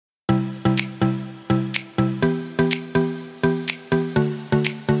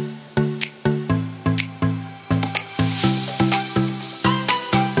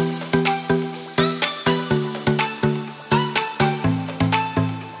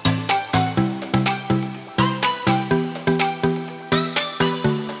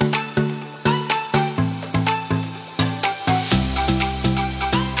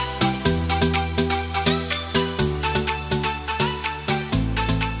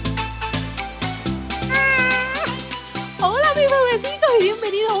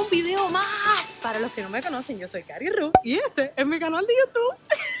los que no me conocen, yo soy CaryRu y este es mi canal de YouTube.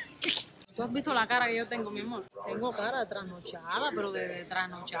 ¿Tú has visto la cara que yo tengo, mi amor? Tengo cara de trasnochada, pero de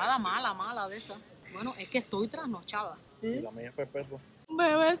trasnochada mala de esa. Bueno, es que estoy trasnochada. Y la mía es perpetua.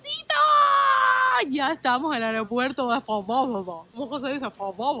 ¡Bebecita! Ya estamos en el aeropuerto de Fovovovo. ¿Cómo se dice?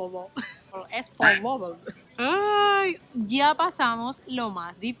 Fovovovo. Es Fovovovo. Ay, ya pasamos lo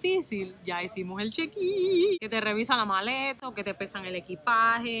más difícil. Ya hicimos el check-in. Que te revisan la maleta, que te pesan el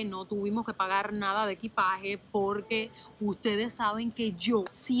equipaje. No tuvimos que pagar nada de equipaje porque ustedes saben que yo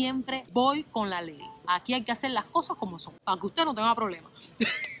siempre voy con la ley. Aquí hay que hacer las cosas como son, para que usted no tenga problemas.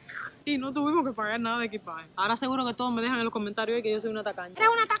 Y no tuvimos que pagar nada de equipaje. Ahora seguro que todos me dejan en los comentarios de que yo soy una tacaña. Eres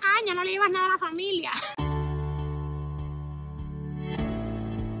una tacaña, no le llevas nada a la familia.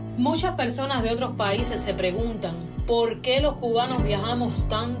 Muchas personas de otros países se preguntan ¿por qué los cubanos viajamos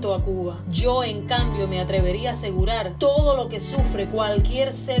tanto a Cuba? Yo, en cambio, me atrevería a asegurar todo lo que sufre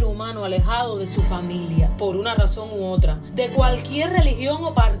cualquier ser humano alejado de su familia, por una razón u otra, de cualquier religión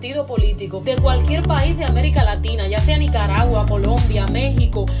o partido político, de cualquier país de América Latina, ya sea Nicaragua, Colombia,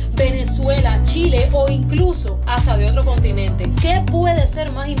 México, Venezuela, Chile o incluso hasta de otro continente. ¿Qué puede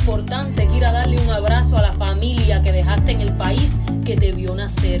ser más importante que ir a darle un abrazo a la familia que dejaste en el país que te vio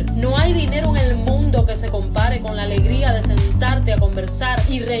nacer? No hay dinero en el mundo que se compare con la alegría de sentarte a conversar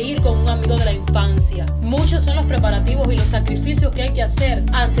y reír con un amigo de la infancia. Muchos son los preparativos y los sacrificios que hay que hacer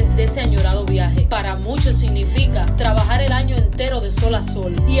antes de ese añorado viaje. Para muchos significa trabajar el año entero de sol a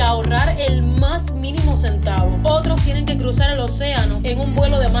sol y ahorrar el más mínimo centavo. Otros tienen que cruzar el océano en un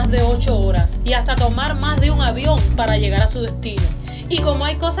vuelo de más de 8 horas y hasta tomar más de un avión para llegar a su destino. Y como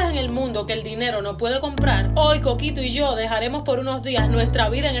hay cosas en el mundo que el dinero no puede comprar, hoy Coquito y yo dejaremos por unos días nuestra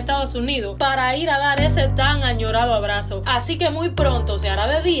vida en Estados Unidos para ir a dar ese tan añorado abrazo. Así que muy pronto se hará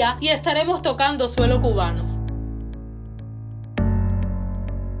de día y estaremos tocando suelo cubano.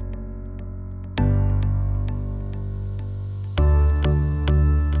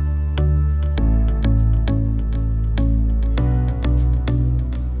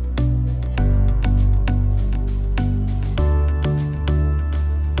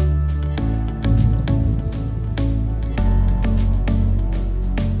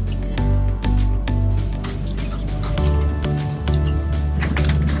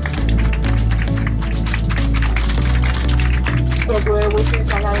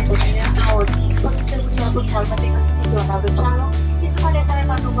 Por favor, mantenga su cinturón abrochado y su maleta de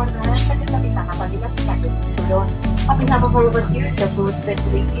mano guardada hasta que el capitán apague las señales del cinturón. Avisamos for overseers that food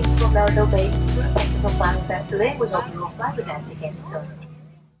specially is from Lauderdale Bay. Thank you for flying with us today. We hope you will fly with us this episode.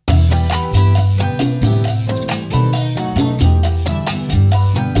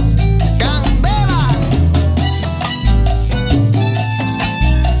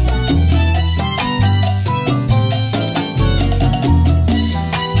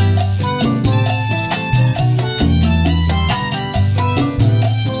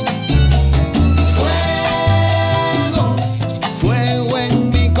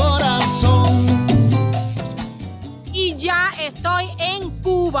 Estoy en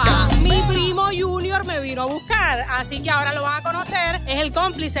Cuba. Mi primo Junior me vino a buscar, así que ahora lo van a conocer. Es el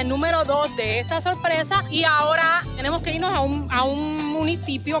cómplice número 2 de esta sorpresa. Y ahora tenemos que irnos a un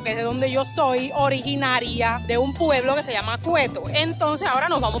municipio que es de donde yo soy originaria, de un pueblo que se llama Cueto. Entonces ahora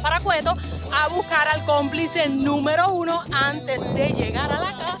nos vamos para Cueto a buscar al cómplice número 1 antes de llegar a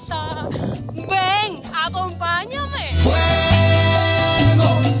la casa. Ven, acompáñame.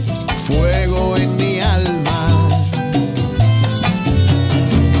 Fuego, fuego en mi alma.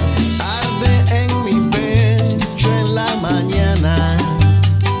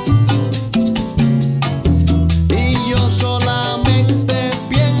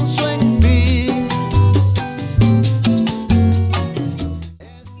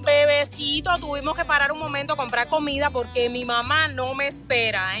 Tuvimos que parar un momento a comprar comida porque mi mamá no me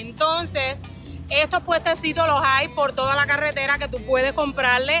espera. Entonces, estos puestecitos los hay por toda la carretera que tú puedes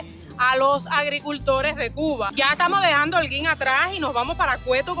comprarle a los agricultores de Cuba. Ya estamos dejando el guin atrás y nos vamos para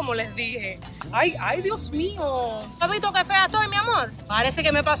Cueto, como les dije. ¡Ay, ay, Dios mío! ¿Has visto qué fea estoy, mi amor? Parece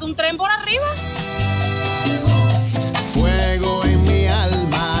que me pasó un tren por arriba. Fuego en mi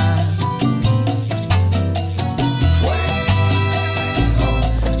alma.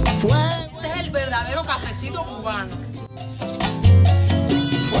 Verdadero cafecito cubano.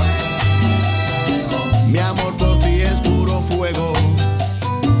 Mi amor por ti es puro fuego.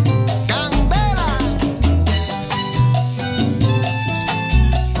 ¡Candela!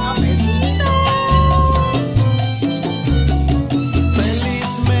 ¡Cafecito!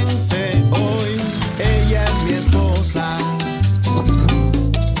 Felizmente hoy ella es mi esposa.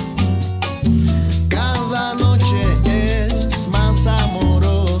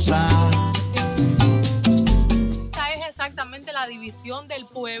 división del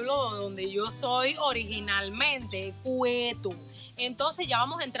pueblo donde yo soy originalmente, Cueto. Entonces ya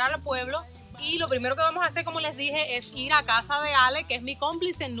vamos a entrar al pueblo y lo primero que vamos a hacer, como les dije, es ir a casa de Ale, que es mi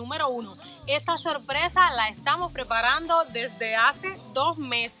cómplice número 1. Esta sorpresa la estamos preparando desde hace 2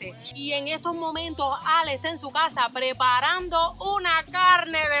 meses. Y en estos momentos Ale está en su casa preparando una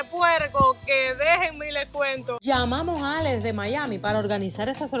carne de puerco que déjenme y les cuento. Llamamos a Ale desde Miami para organizar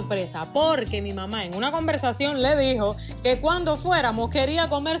esta sorpresa porque mi mamá en una conversación le dijo que cuando fuéramos quería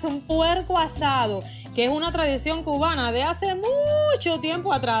comerse un puerco asado, que es una tradición cubana de hace mucho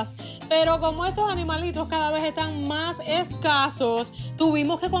tiempo atrás. Pero como estos animalitos cada vez están más escasos,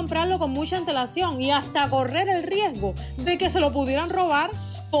 tuvimos que comprarlo con mucha antelación y hasta correr el riesgo de que se lo pudieran robar.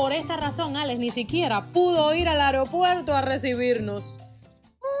 Por esta razón, Alex ni siquiera pudo ir al aeropuerto a recibirnos.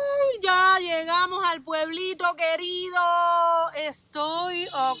 Ya llegamos al pueblito querido. Estoy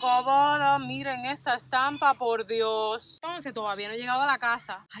acabada. Miren esta estampa, por Dios. Entonces todavía no he llegado a la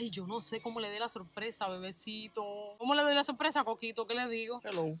casa. Ay, yo no sé cómo le dé la sorpresa, bebecito. ¿Cómo le doy la sorpresa, Coquito? ¿Qué le digo?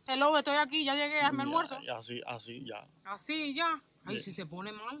 Hello. Hello, estoy aquí, ya llegué, hazme almuerzo. Así, ya. Así ya. Ay, si se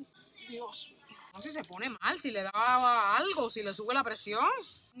pone mal. Dios mío. No, si se pone mal, si le da algo, si le sube la presión.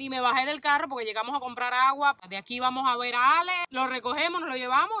 Ni me bajé del carro porque llegamos a comprar agua. De aquí vamos a ver a Ale, lo recogemos, nos lo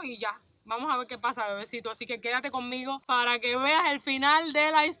llevamos y ya. Vamos a ver qué pasa, bebecito. Así que quédate conmigo para que veas el final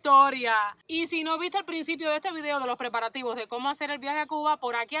de la historia. Y si no viste el principio de este video de los preparativos de cómo hacer el viaje a Cuba,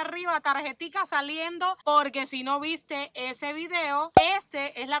 por aquí arriba, tarjetica saliendo. Porque si no viste ese video,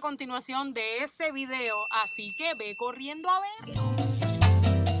 este es la continuación de ese video. Así que ve corriendo a verlo.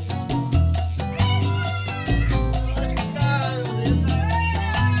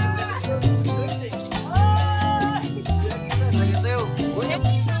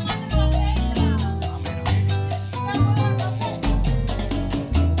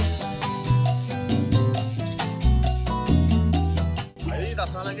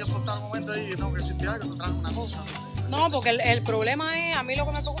 Sale que por tal momento ahí, tengo que sentir algo, te traes una cosa. No, porque el problema es, a mí lo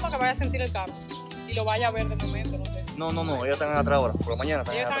que me preocupa es que vaya a sentir el carro y lo vaya a ver de momento, no sé. No, ellos están atrás ahora, por la mañana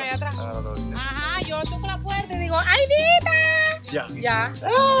están ¿Ellos están atrás. Ajá, yo toco la puerta y digo, ¡ay, Vita! Ya.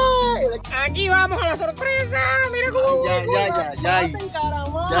 Aquí vamos a la sorpresa, mira cómo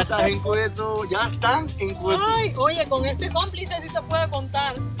Ya estás en Cueto, ya están en Cueto. Ay, oye, con este cómplice sí se puede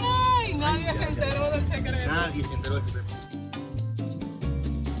contar. Ay, nadie se enteró del secreto. Nadie se enteró del secreto.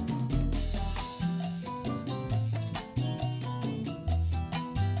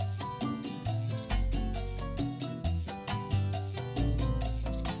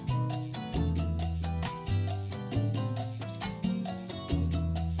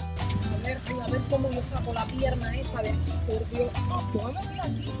 A ver cómo yo saco la pierna esta de aquí, por Dios. Yo me metí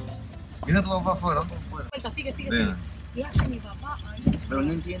aquí. Mira tu papá afuera. Sigue. ¿Qué hace mi papá ahí? Pero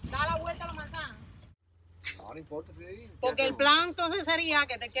no entiendo. Da la vuelta a la manzana. No importa, sí. Porque el plan entonces sería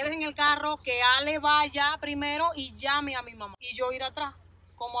que te quedes en el carro, que Ale vaya primero y llame a mi mamá. Y yo ir atrás.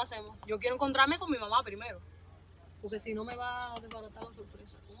 ¿Cómo hacemos? Yo quiero encontrarme con mi mamá primero. Porque si no me va a desbaratar la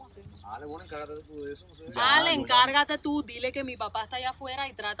sorpresa. ¿Cómo hacemos? Ale, bueno, encárgate tú de eso. No sé. Ale, encárgate tú. Dile que mi papá está allá afuera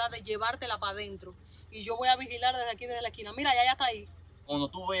y trata de llevártela para adentro. Y yo voy a vigilar desde aquí, desde la esquina. Mira, ya está ahí. Cuando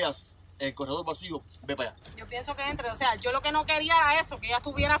tú veas el corredor vacío, ve para allá. Yo pienso que entre. O sea, yo lo que no quería era eso, que ella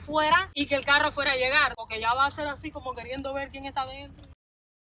estuviera afuera y que el carro fuera a llegar. Porque ya va a ser así como queriendo ver quién está adentro.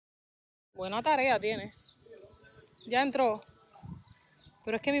 Buena tarea tiene. Ya entró.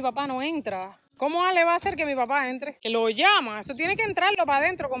 Pero es que mi papá no entra. ¿Cómo Ale va a hacer que mi papá entre? Que lo llama. Eso tiene que entrarlo para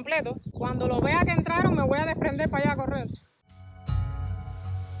adentro completo. Cuando lo vea que entraron, me voy a desprender para allá a correr.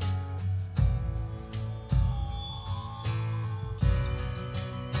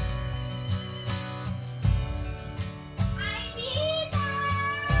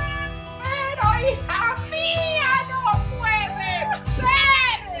 ¡Pero hija mía, no puede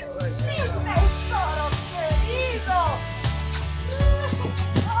ser! ¡Mi tesoro querido!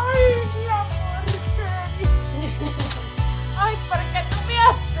 ¡Ay, mi amor querido! ¡Ay, ¿por qué tú me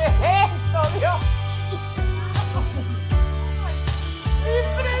haces esto, Dios! ¡Mi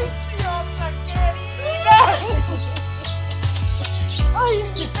preciosa querida! ¡Ay,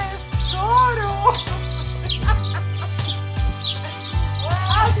 mi tesoro!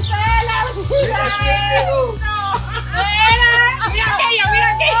 ¡Marcela, mira esto! ¡Mira aquello, mira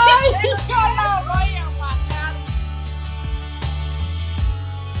aquello! ¡Ay, yo la voy a matar!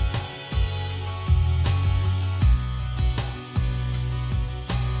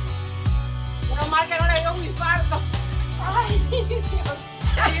 Menos mal que no le dio un infarto. ¡Ay, Dios!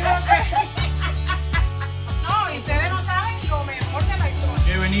 No, y ustedes no saben lo mejor de la historia.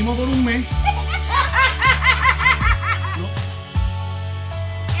 Que venimos por un mes.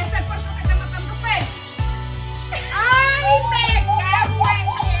 ¿Ese es el puerco que está matando fe? ¡Ay, me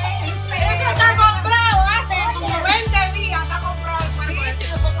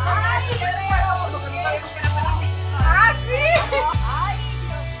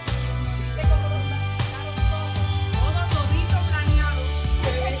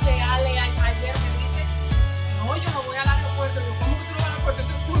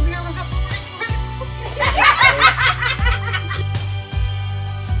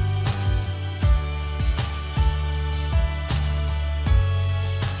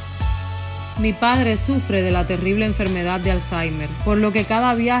Mi padre sufre de la terrible enfermedad de Alzheimer, por lo que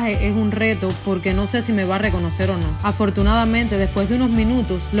cada viaje es un reto porque no sé si me va a reconocer o no. Afortunadamente, después de unos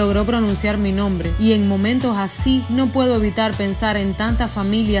minutos, logró pronunciar mi nombre y en momentos así no puedo evitar pensar en tantas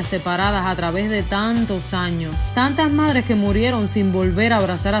familias separadas a través de tantos años, tantas madres que murieron sin volver a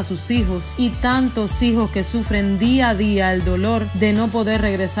abrazar a sus hijos y tantos hijos que sufren día a día el dolor de no poder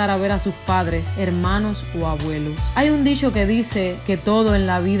regresar a ver a sus padres, hermanos o abuelos. Hay un dicho que dice que todo en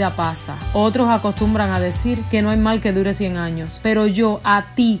la vida pasa. Otros acostumbran a decir que no hay mal que dure 100 años, pero yo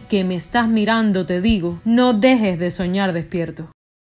a ti que me estás mirando te digo, no dejes de soñar despierto.